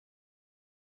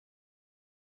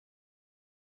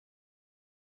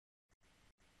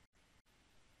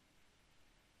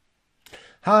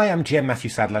Hi, I'm GM Matthew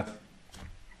Sadler.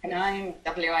 And I'm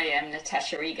WIM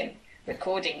Natasha Regan,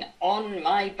 recording on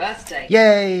my birthday.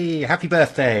 Yay! Happy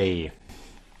birthday!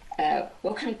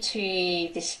 Welcome to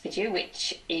this video,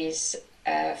 which is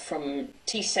from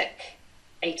TCEC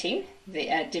 18, the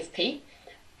DivP,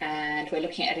 and we're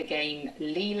looking at a game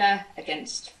Leela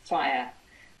against Fire.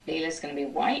 Leela's going to be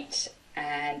white,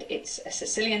 and it's a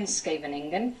Sicilian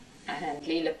Scheveningen, and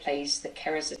Leela plays the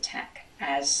Keres Attack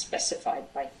as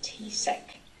specified by TCEC.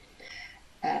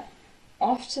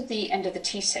 After the end of the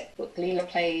TCEC book, Leela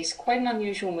plays quite an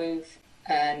unusual move,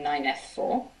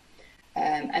 9f4,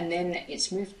 and then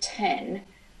its move 10,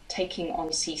 taking on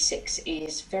c6,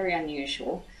 is very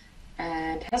unusual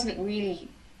and hasn't really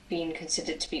been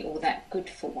considered to be all that good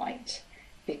for white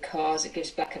because it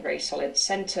gives black a very solid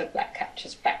centre. Black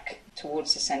captures back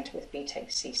towards the centre with b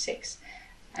takes c6,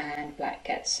 and black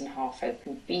gets an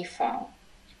half-open b file.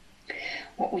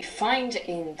 What we find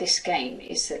in this game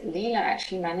is that Leela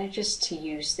actually manages to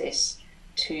use this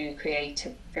to create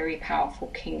a very powerful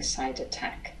kingside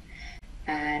attack,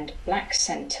 and black's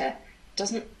centre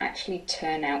doesn't actually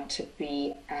turn out to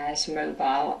be as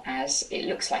mobile as it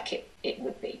looks like it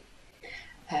would be.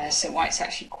 So white's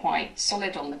actually quite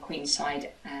solid on the queenside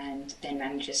and then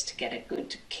manages to get a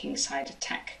good kingside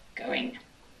attack going.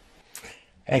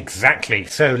 Exactly.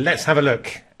 So let's have a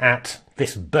look at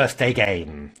this birthday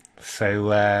game. So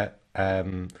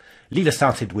Leela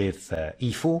started with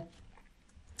e4,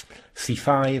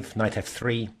 c5, knight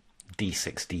f3,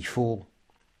 d6, d4,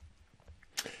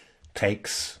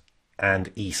 takes,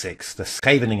 and e6, the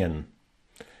Scheveningen,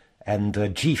 and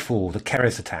g4, the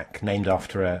Keres Attack, named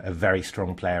after a very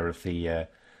strong player of the,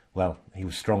 well, he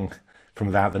was strong from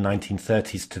about the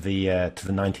 1930s to the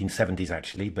 1970s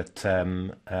actually, but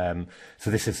so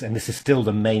this is still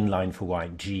the main line for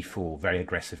white. G4, very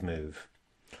aggressive move.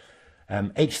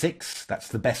 H6, that's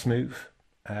the best move.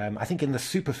 I think in the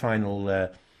Superfinal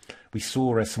we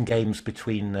saw some games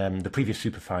between the previous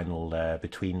Superfinal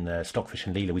between Stockfish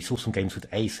and Leela. We saw some games with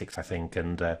A6, I think,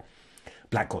 and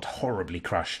black got horribly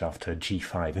crushed after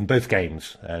G5 in both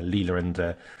games. Leela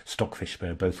and Stockfish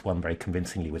both won very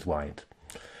convincingly with white.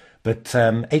 But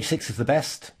H6 is the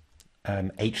best.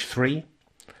 H3,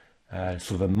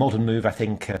 sort of a modern move, I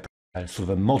think.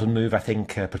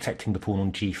 Protecting the pawn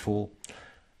on G4.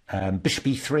 Bishop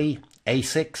e3,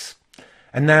 a6,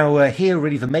 and now here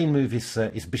really the main move is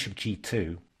bishop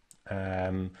g2.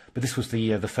 But this was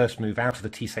the first move out of the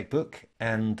TCEC book,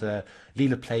 and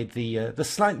Leela played the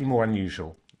slightly more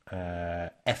unusual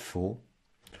f4.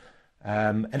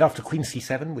 And after queen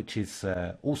c7, which is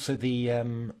also the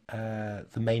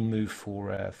main move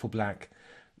for black,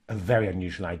 a very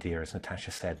unusual idea, as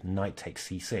Natasha said, knight takes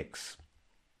c6.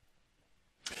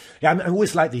 Yeah, I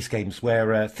always like these games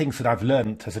where things that I've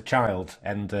learned as a child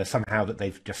and somehow that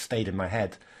they've just stayed in my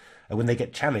head when they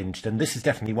get challenged, and this is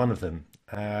definitely one of them.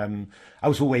 I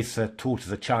was always taught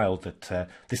as a child that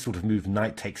this sort of move,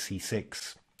 knight takes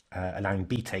c6, allowing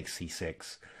b takes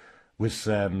c6, was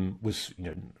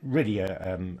really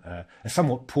a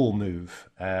somewhat poor move.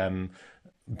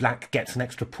 Black gets an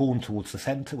extra pawn towards the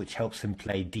centre, which helps him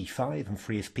play d5 and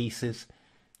free his pieces.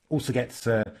 Also gets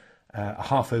a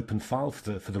half-open file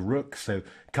for the rook, so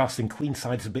casting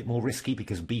queenside is a bit more risky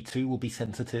because b2 will be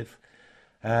sensitive.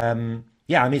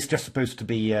 Yeah, I mean it's just supposed to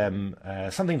be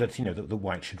something that that the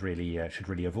white should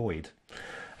really avoid.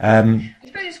 I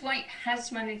suppose white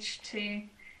has managed to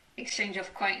exchange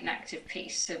off quite an active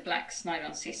piece. So black's knight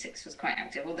on c6 was quite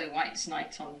active, although white's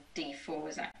knight on d4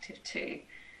 was active too.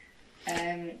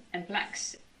 And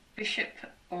black's bishop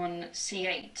on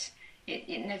c8.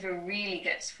 It never really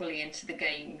gets fully into the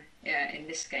game in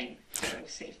this game. So we'll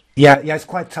see. Yeah, it's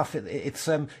quite tough. It's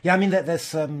yeah, I mean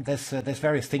there's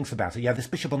various things about it. Yeah, this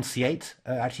bishop on c8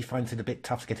 actually finds it a bit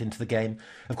tough to get into the game.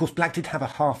 Of course, black did have a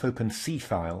half-open c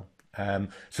file,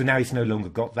 so now he's no longer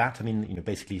got that. I mean,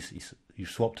 basically you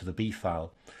swap to the b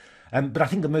file. But I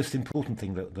think the most important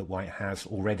thing that white has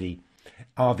already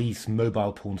are these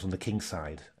mobile pawns on the king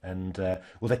side, and well,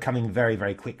 they're coming very,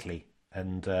 very quickly,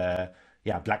 and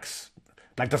yeah, black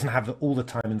doesn't have all the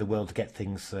time in the world to get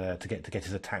things to get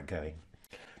his attack going.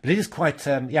 But it is quite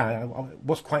yeah, I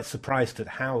was quite surprised at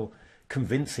how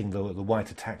convincing the white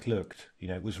attack looked.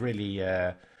 It was really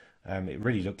it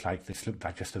really looked like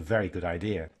just a very good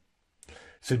idea.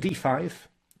 So d5,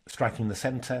 striking the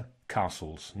centre,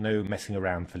 castles, no messing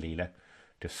around for Leela,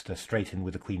 just straight in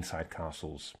with the queenside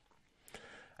castles.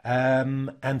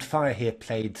 And Fire here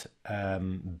played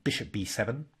bishop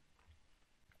b7.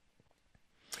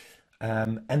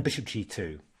 And bishop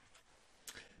g2.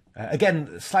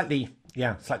 Again, slightly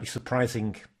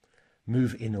surprising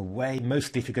move in a way.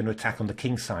 Mostly if you're going to attack on the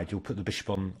king side, you'll put the bishop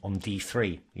on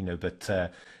d3, you know, but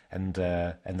and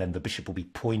then the bishop will be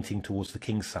pointing towards the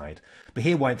king side. But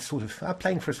here white's sort of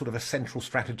playing for a sort of a central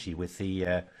strategy with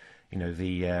the you know,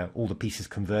 the all the pieces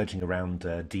converging around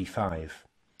d5.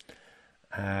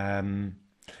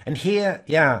 And here,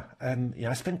 yeah, you know,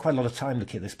 I spent quite a lot of time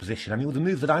looking at this position. I mean, well, the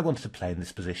move that I wanted to play in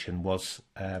this position was,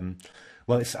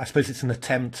 well, I suppose it's an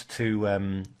attempt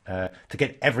to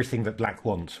get everything that black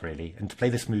wants, really, and to play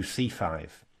this move c5,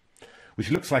 which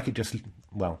looks like it just,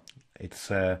 well, it's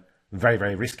very,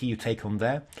 very risky. You take on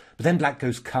there, but then black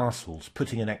goes castles,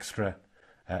 putting an extra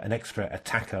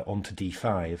attacker onto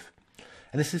d5,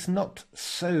 and this is not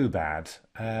so bad.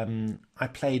 I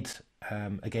played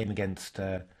a game against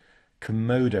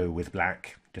Komodo with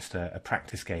black, just a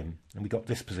practice game, and we got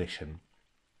this position.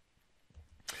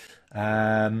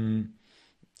 Yeah,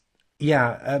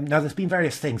 now there's been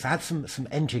various things. I had some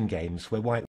engine games where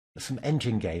white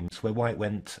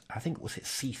went, I think, was it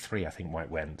c3? I think white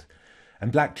went,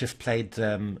 and black just played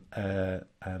a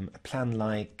plan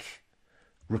like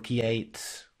rook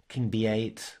e8, king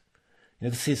b8. You know,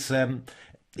 this is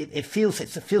it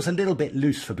feels a little bit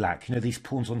loose for black. You know, these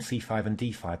pawns on c5 and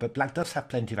d5, but black does have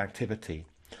plenty of activity.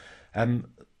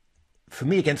 For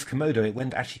me against Komodo, it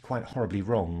went actually quite horribly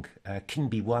wrong. King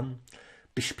b1,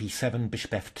 bishop e7,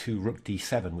 bishop f2, rook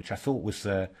d7, which I thought was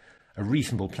a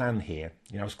reasonable plan here.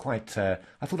 You know, I was quite I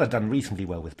thought I'd done reasonably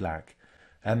well with black,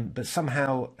 but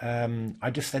somehow I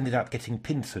just ended up getting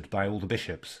pincered by all the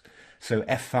bishops. So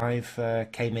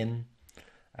f5 came in.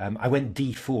 I went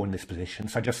d4 in this position,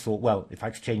 so I just thought, well, if I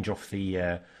exchange off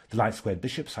the light squared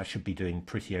bishops, I should be doing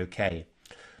pretty okay.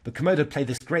 But Komodo played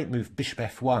this great move, bishop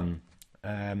f1,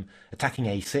 attacking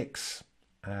a6,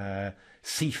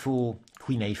 c4,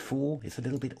 queen a4. It's a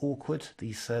little bit awkward.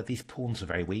 These pawns are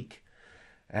very weak.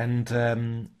 And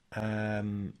when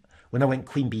I went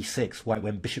queen b6, white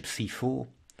went bishop c4,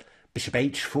 bishop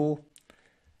h4,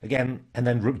 again, and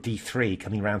then rook d3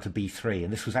 coming round to b3,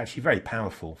 and this was actually very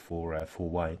powerful for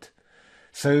white.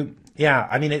 So yeah,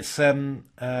 I mean, it's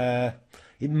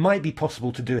it might be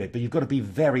possible to do it, but you've got to be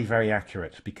very, very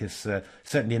accurate, because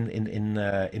certainly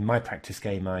in my practice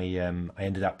game, I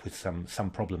ended up with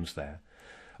some problems there.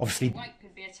 Obviously, white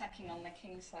could be attacking on the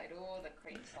king side or the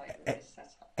queen side with this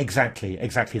setup. Exactly,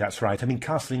 that's right. I mean,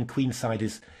 castling queenside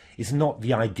is not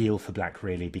the ideal for black,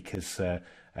 really, because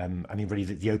I mean, really,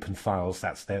 the open files,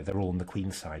 they're all on the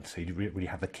queen side, so you really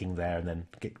have the king there, and then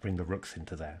bring the rooks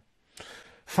into there.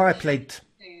 Fire played.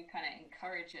 Who kind of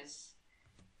encourages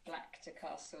black to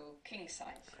castle king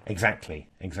side. Exactly.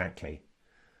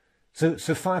 So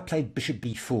Fire played bishop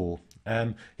b4.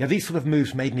 Yeah, these sort of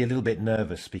moves made me a little bit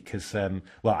nervous because,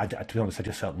 well, to be honest, I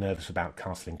just felt nervous about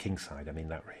castling kingside. I mean,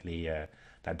 that really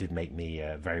that did make me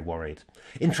very worried.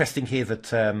 Interesting here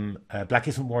that black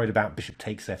isn't worried about bishop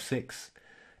takes f6,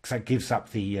 because that gives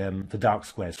up the dark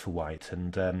squares for white,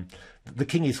 and the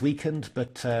king is weakened,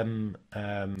 but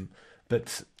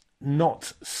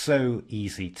not so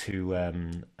easy to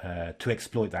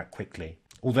exploit that quickly.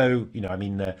 Although, you know, I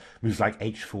mean, moves like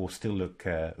h4 still look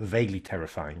vaguely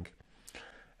terrifying.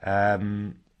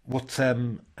 What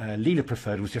Leela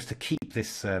preferred was just to keep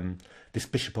this this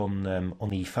bishop on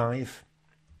e5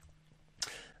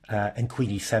 and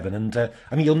queen e7, and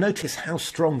I mean, you'll notice how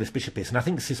strong this bishop is, and I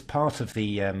think this is part of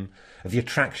the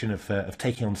attraction of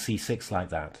taking on c6 like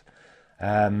that.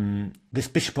 This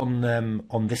bishop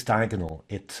on this diagonal,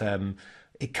 it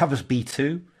covers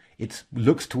b2. It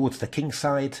looks towards the king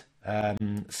side.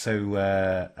 So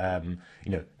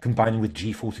you know, combining with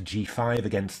g4 to g5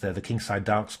 against the kingside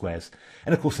dark squares,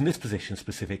 and of course in this position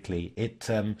specifically, it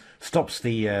stops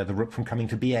the rook from coming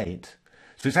to b8.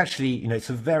 So it's actually, you know, it's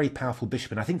a very powerful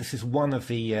bishop, and I think this is one of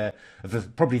the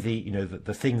probably the, you know,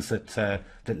 the things that that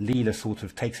Leela sort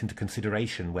of takes into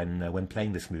consideration when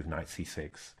playing this move, knight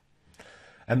c6.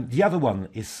 The other one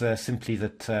is simply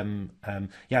that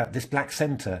yeah, this black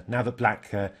centre, now that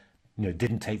black you know,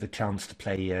 didn't take the chance to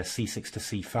play c6 to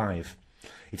c5,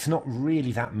 it's not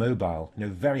really that mobile. You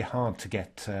know, very hard to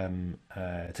get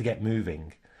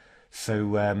moving.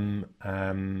 So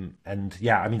and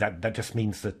yeah, I mean, that just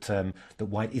means that that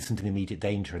white isn't in immediate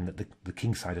danger, and that the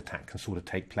kingside attack can sort of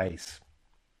take place.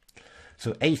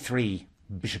 So a3,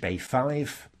 bishop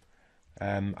a5.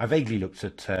 I vaguely looked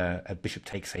at bishop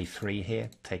takes a3 here,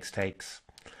 takes,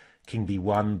 king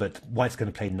b1, but white's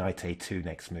going to play knight a2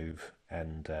 next move,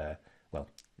 and well,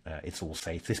 it's all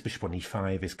safe. This bishop on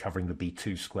e5 is covering the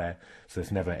b2 square, so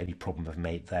there's never any problem of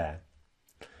mate there.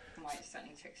 White's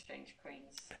starting to exchange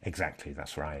queens. Exactly,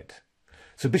 that's right.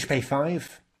 So bishop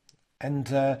a5, and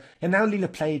now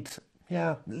Leela played,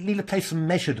 yeah, Leela plays some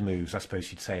measured moves, I suppose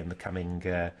you'd say, in the coming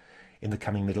in the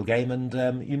coming middle game, and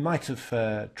you might have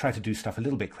tried to do stuff a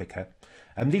little bit quicker.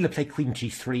 Leela played queen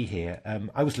g3 here.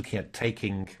 I was looking at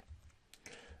taking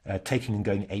and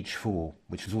going h4,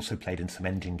 which was also played in some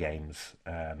engine games,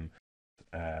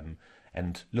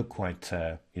 and looked quite,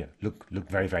 look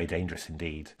very, very dangerous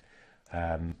indeed.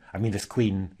 I mean, this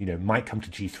queen, might come to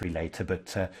g3 later,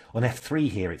 but on f3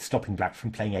 here, it's stopping black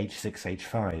from playing h6,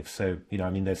 h5. So, I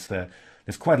mean, there's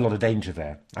quite a lot of danger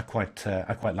there. I quite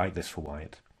like this for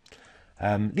white.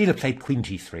 Leela played queen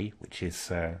g3, which is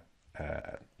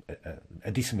a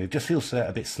decent move. Just feels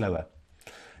a bit slower.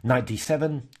 Knight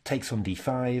d7, takes on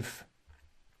d5,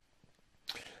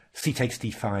 c takes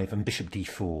d5, and bishop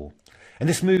d4. And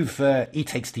this move, e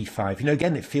takes d5,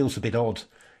 again, it feels a bit odd.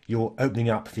 You're opening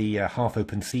up the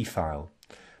half-open c file,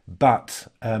 but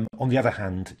on the other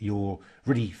hand, you're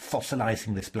really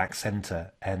fossilizing this black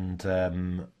center and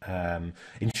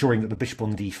ensuring that the bishop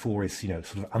on d4 is,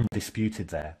 sort of undisputed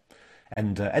there.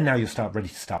 And now you're ready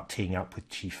to start teeing up with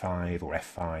g5 or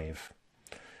f5.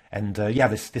 And yeah,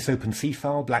 this open c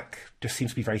file, black just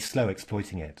seems to be very slow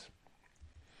exploiting it.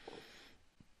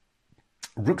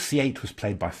 Rook c8 was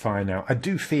played by FIDE. Now, I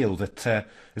do feel that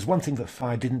there's one thing that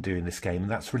FIDE didn't do in this game,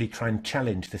 and that's really try and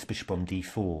challenge this bishop on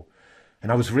d4.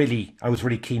 And I was really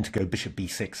keen to go bishop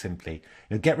b6 simply.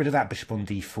 Get rid of that bishop on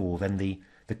d4, then the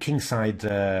kingside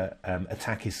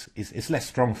attack is less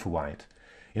strong for white.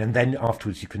 And then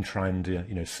afterwards you can try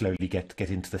and slowly get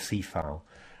into the c file.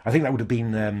 I think that would have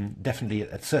been definitely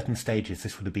at certain stages.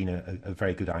 This would have been a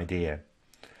very good idea.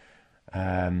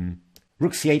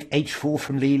 Rook c8, h4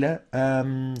 from Leela.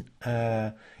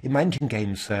 In my engine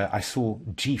games, I saw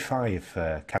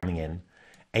g5 coming in,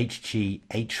 hg,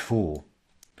 h4,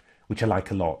 which I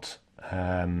like a lot.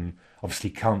 Obviously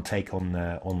can't take on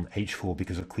h4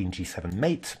 because of queen g7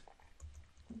 mate.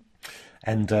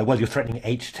 And well, you're threatening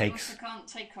h takes. Also can't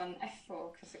take on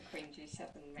f4 because of queen g7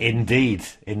 mate. Indeed,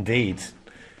 indeed.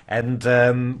 And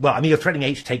well, I mean, you're threatening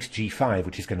h takes g5,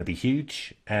 which is going to be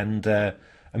huge. And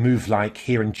a move like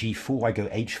here in g4, I go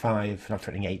h5, and I'm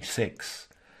threatening h6.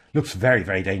 Looks very,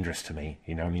 very dangerous to me.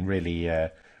 I mean, really,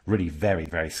 really very,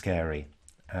 very scary.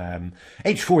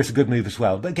 h4 is a good move as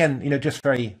well, but again, just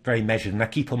very, very measured. And I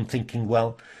keep on thinking,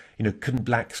 well, couldn't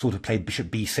black sort of play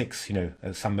bishop b6,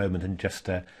 at some moment and just,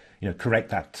 correct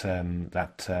that,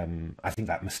 I think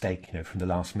that mistake, from the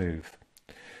last move.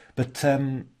 But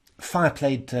FIDE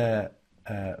played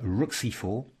rook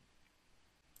c4.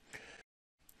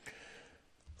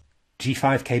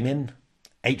 g5 came in,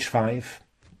 h5.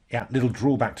 Yeah, little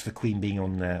drawback to the queen being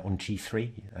on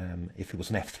g3. If it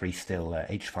was an f3 still,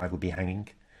 h5 would be hanging.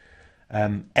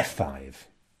 f5.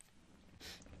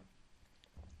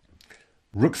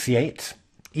 Rook c8.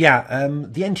 Yeah,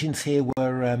 the engines here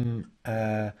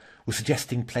were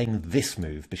suggesting playing this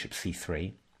move, bishop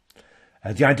c3.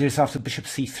 The idea is after bishop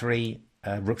c3,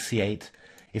 rook c8,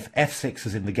 if f6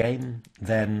 is in the game,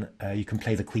 then you can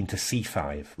play the queen to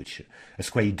c5, which a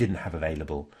square you didn't have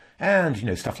available. And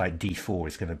stuff like d4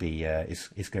 is going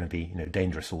to be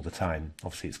dangerous all the time.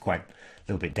 Obviously, it's quite a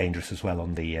little bit dangerous as well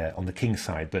on the king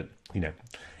side, but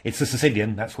it's the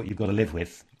Sicilian. That's what you've got to live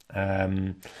with.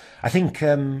 I think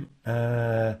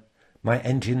my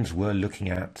engines were looking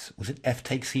at, was it f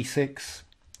takes c6?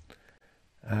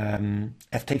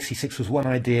 F takes c6 was one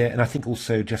idea, and I think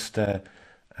also just rook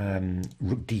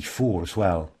d4 as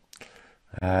well.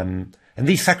 And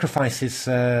these sacrifices,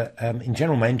 in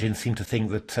general, my engines seem to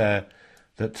think that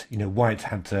white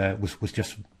had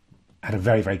a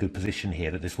very, very good position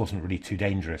here. That this wasn't really too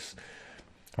dangerous.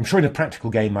 I'm sure in a practical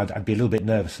game I'd be a little bit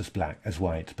nervous as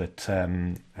white, but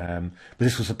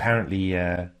this was apparently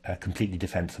completely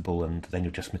defensible, and then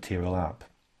you'll just material up.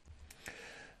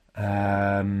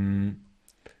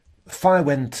 FIDE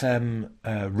went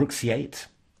rook c8,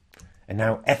 and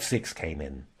now f6 came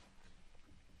in.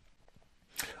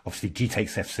 Obviously g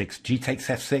takes f6, g takes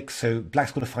f6, so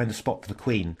black's got to find a spot for the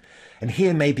queen. And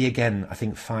here maybe again, I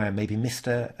think FIDE maybe missed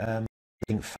a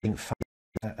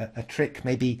trick.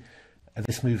 Maybe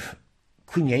this move,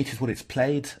 queen e8 is what it's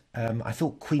played. I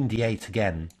thought queen d8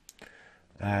 again.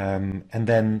 And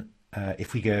then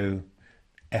if we go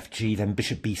fg, then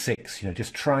bishop b6,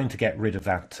 just trying to get rid of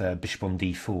that bishop on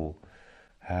d4.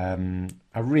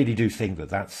 I really do think that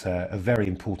that's a very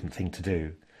important thing to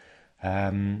do.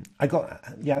 I got,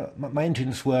 yeah, my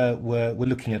engines were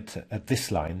looking at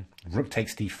this line, rook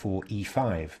takes d4,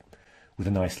 e5, with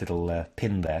a nice little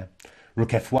pin there. Rook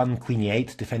f1, queen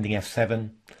e8, defending f7,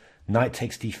 knight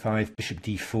takes d5, bishop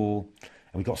d4,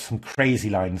 and we've got some crazy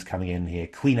lines coming in here.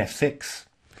 Queen f6.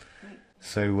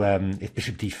 So if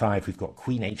bishop d5, we've got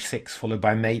queen h6 followed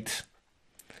by mate,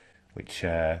 which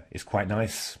is quite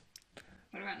nice.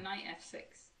 What about knight f6?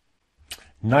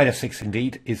 Knight f6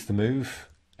 indeed is the move.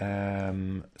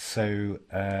 Knight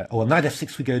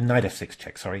f6 we go knight f6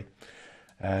 check, sorry.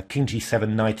 King g7,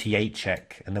 knight e8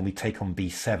 check, and then we take on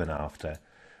b7 after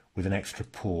with an extra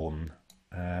pawn.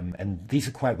 And these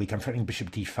are quite weak. I'm threatening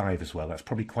bishop d5 as well. That's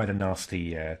probably quite a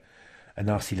nasty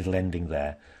little ending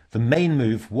there. The main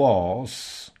move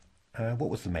was, what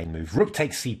was the main move? Rook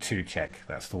takes c2 check.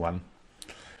 That's the one.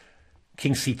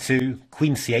 King c2,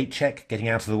 queen c8 check, getting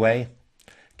out of the way.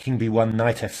 King b1,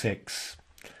 knight f6,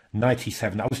 knight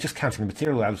e7. I was just counting the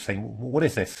material. I was saying, what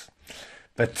is this?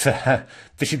 But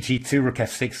bishop g2, rook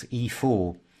f6,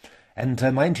 e4. And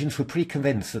my engines were pretty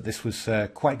convinced that this was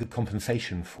quite good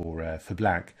compensation for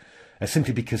black,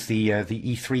 simply because the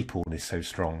e3 pawn is so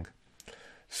strong.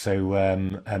 So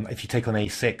if you take on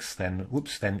a6, then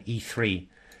e3.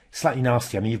 Slightly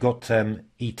nasty. I mean, you've got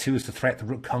e2 as the threat. The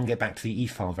rook can't get back to the e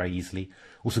file very easily.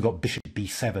 Also got bishop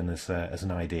b7 as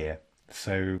an idea.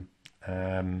 So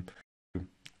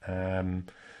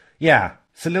yeah,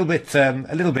 it's a little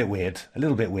bit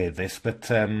weird this, but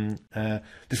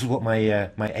this is what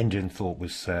my engine thought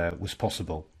was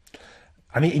possible.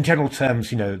 I mean, in general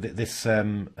terms, you know, this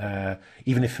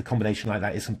even if a combination like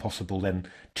that isn't possible, then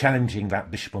challenging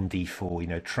that bishop on d4, you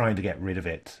know, trying to get rid of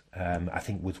it, I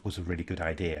think was a really good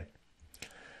idea.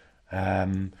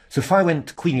 So if I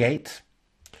went queen e8,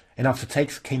 and after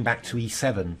takes came back to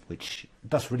e7, which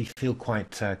does really feel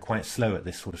quite slow at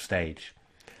this sort of stage.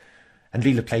 And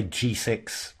Leela played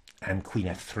g6 and queen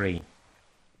f3.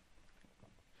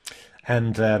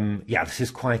 And yeah, this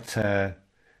is quite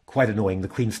annoying. The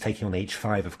queen's taking on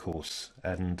h5, of course,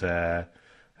 and yeah,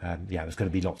 there's going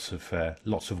to be lots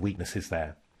of weaknesses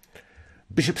there.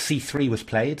 Bishop c3 was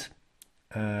played,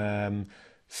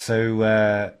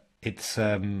 so it's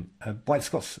White's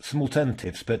got some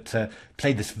alternatives, but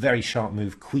played this very sharp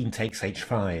move: queen takes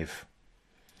h5,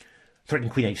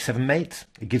 threatening queen h7 mate.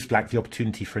 It gives black the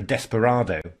opportunity for a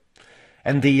desperado.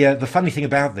 And the funny thing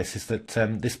about this is that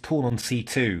this pawn on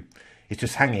c2 is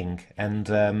just hanging, and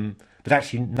but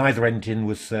actually neither engine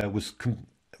was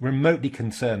remotely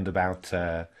concerned about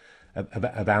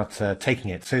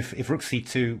taking it. So if rook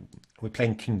c2, we're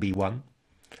playing king b1.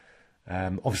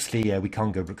 Obviously we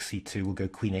can't go rook c2. We'll go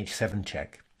queen h7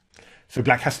 check. So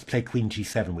black has to play queen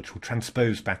g7, which will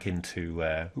transpose back into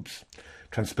our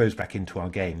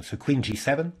game. So queen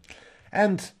g7,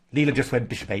 and Leela just went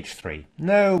bishop h3.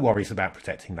 No worries about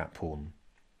protecting that pawn.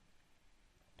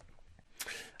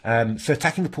 So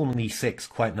attacking the pawn on e6,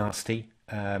 quite nasty.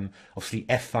 Obviously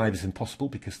f5 is impossible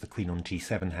because the queen on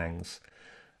g7 hangs.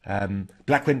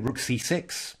 Black went rook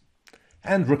c6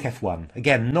 and rook f1.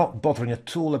 Again, not bothering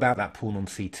at all about that pawn on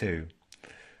c2.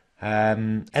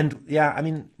 And yeah, I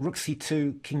mean, rook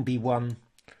c2, king b1,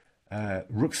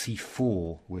 rook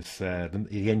c4 was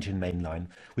the engine main line.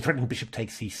 We're threatening bishop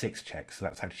takes c6 check, so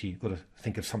that's actually, you've got to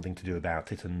think of something to do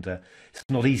about it, and it's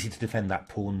not easy to defend that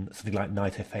pawn. Something like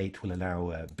knight f8 will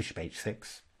allow bishop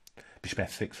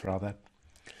f6 rather.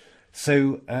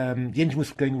 So the engine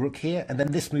was going rook here, and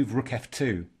then this move, rook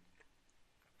f2.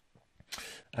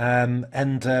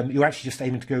 You're actually just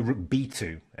aiming to go rook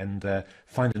b2 and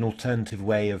find an alternative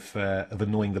way of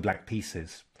annoying the black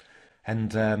pieces.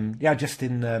 And yeah, just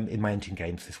in my engine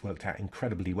games, this worked out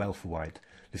incredibly well for White.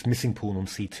 This missing pawn on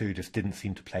c2 just didn't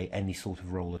seem to play any sort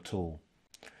of role at all.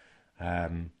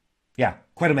 Yeah,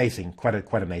 quite amazing, quite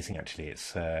amazing actually.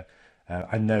 It's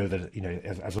I know that, you know,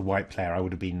 as a White player, I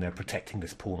would have been protecting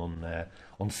this pawn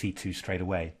on c2 straight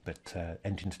away, but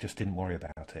engines just didn't worry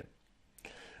about it.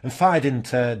 And FIDE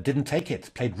didn't take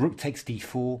it. Played rook takes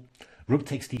d4, rook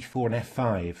takes d4 and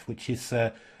f5, which is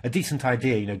a decent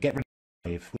idea. You know, get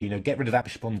rid of that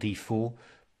bishop on d4,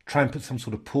 try and put some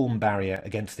sort of pawn barrier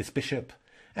against this bishop,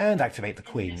 and activate the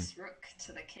queen. This rook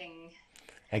to the king.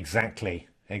 Exactly.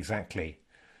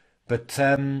 But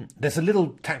there's a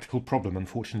little tactical problem,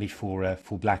 unfortunately, for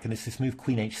black, and it's this move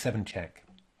queen h7 check.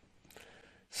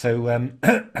 So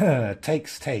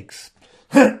takes.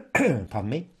 Pardon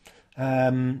me.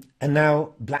 And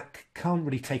now black can't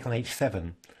really take on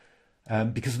h7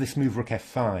 because of this move rook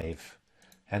f5.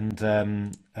 And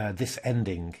this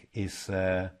ending is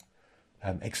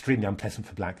extremely unpleasant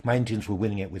for black. My engines were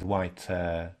winning it with White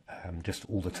just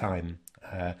all the time.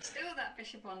 Still, that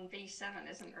bishop on b7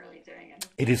 isn't really doing anything.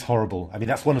 It is horrible. I mean,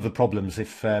 that's one of the problems.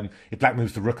 If black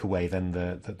moves the rook away, then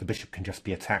the bishop can just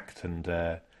be attacked and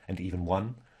even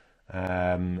won.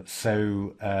 And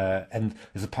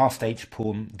there's a passed h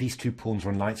pawn. These two pawns are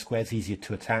on light squares, easier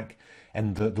to attack.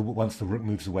 And once the rook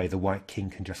moves away, the white king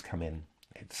can just come in.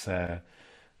 It's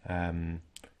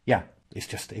yeah,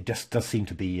 it just does seem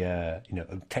to be you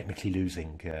know, technically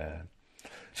losing.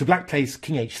 So black plays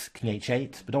king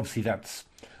h8, but obviously that's,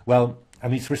 well, I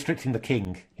mean, it's restricting the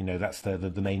king. You know, that's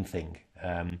the main thing.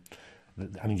 I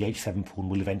mean, the h7 pawn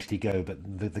will eventually go,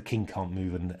 but the king can't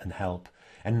move and help.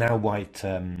 And now white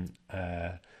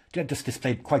just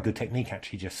displayed quite good technique,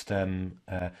 actually, just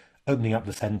opening up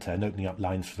the centre and opening up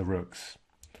lines for the rooks.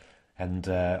 And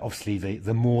obviously,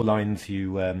 the more lines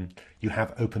you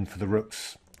have open for the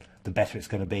rooks, the better it's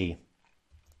going to be.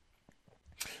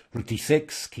 Rook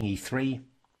d6, king e3,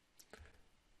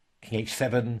 king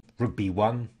h7, rook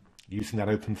b1, using that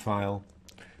open file,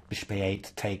 bishop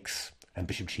a8 takes, and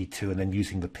bishop g2, and then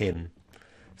using the pin.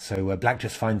 So black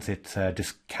just finds it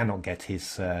just cannot get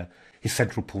his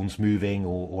central pawns moving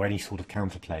or any sort of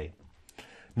counterplay.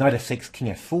 Knight f6, king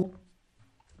f4,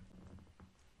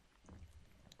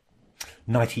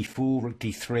 knight e4, rook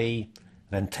d3,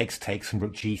 then takes and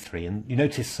rook g3. And you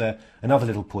notice another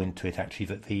little point to it, actually,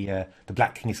 that the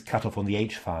black king is cut off on the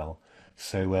h file.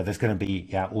 So there's going to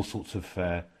be all sorts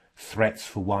of threats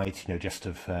for white, you know, just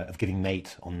of giving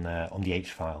mate on the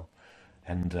h file.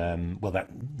 And well,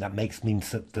 that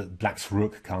means that black's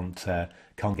rook can't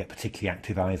get particularly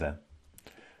active either.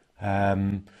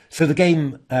 So the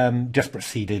game just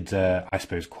proceeded, I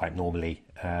suppose, quite normally.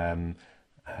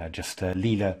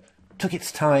 Leela took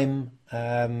its time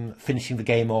finishing the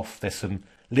game off. There's some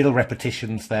little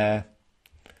repetitions there.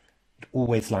 It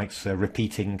always likes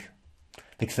repeating.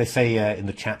 Because they say in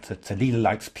the chat that Leela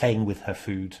likes playing with her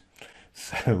food.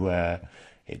 So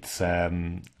it's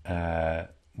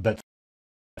but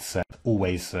it's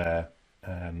always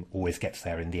gets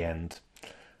there in the end.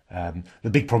 The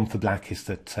big problem for black is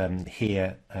that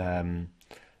here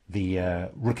the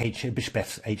rook bishop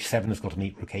h7 has got to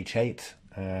meet rook h8,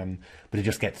 but it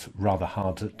just gets rather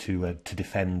hard to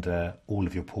defend all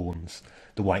of your pawns.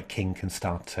 The white king can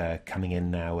start coming in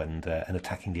now and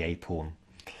attacking the a pawn.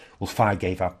 Well, Fire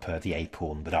gave up the a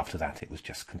pawn, but after that it was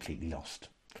just completely lost.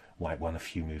 White won a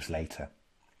few moves later.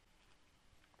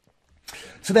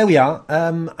 So there we are.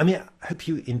 I mean, I hope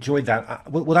you enjoyed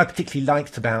that. What I particularly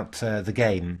liked about the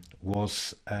game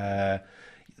was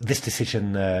this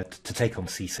decision to take on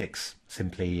c6.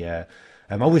 Simply, I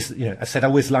always, you know, I said I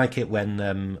always like it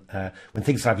when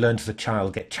things I've learned as a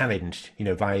child get challenged, you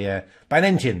know, by an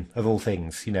engine of all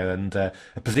things, you know, and a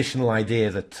positional idea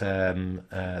that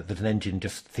that an engine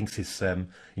just thinks is, you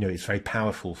know, it's very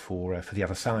powerful for the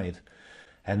other side.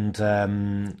 And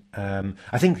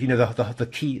I think, you know, the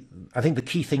key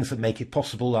things that make it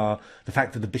possible are the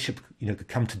fact that the bishop, you know, could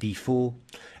come to d4,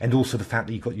 and also the fact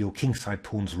that you've got your kingside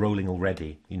pawns rolling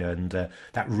already, you know, and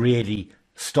that really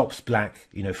stops black,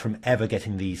 you know, from ever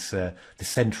getting these the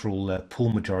central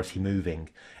pawn majority moving.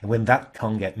 And when that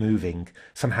can't get moving,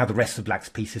 somehow the rest of black's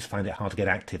pieces find it hard to get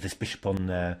active. This bishop on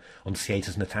c8,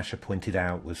 as Natasha pointed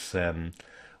out, was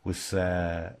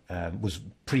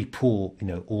pretty poor, you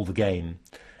know, all the game.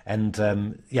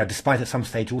 And yeah, despite at some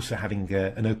stage also having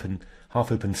an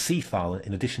half open C file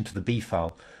in addition to the B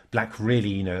file, black really,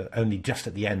 you know, only just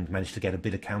at the end managed to get a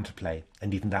bit of counterplay,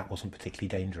 and even that wasn't particularly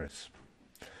dangerous.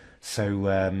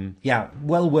 So yeah,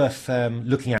 well worth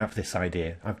looking out for this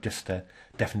idea. I've just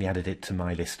definitely added it to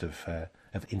my list of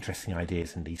interesting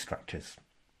ideas in these structures.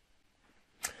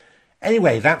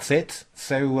 Anyway, that's it.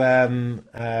 So,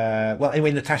 well,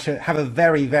 anyway, Natasha, have a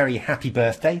very, very happy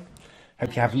birthday.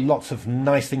 Hope you have lots of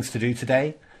nice things to do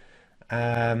today.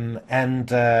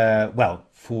 Well,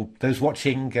 for those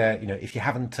watching, you know, if you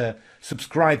haven't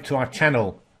subscribed to our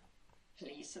channel,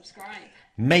 please subscribe.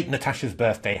 Make Natasha's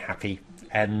birthday happy.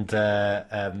 And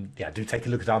yeah, do take a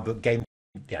look at our book Game.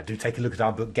 Yeah, do take a look at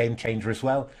our book Game Changer as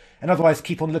well. And otherwise,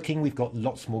 keep on looking. We've got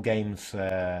lots more games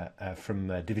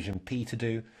from Division P to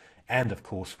do. And of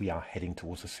course, we are heading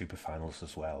towards the Superfinals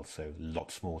as well, so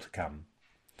lots more to come.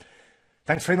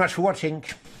 Thanks very much for watching.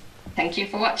 Thank you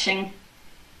for watching.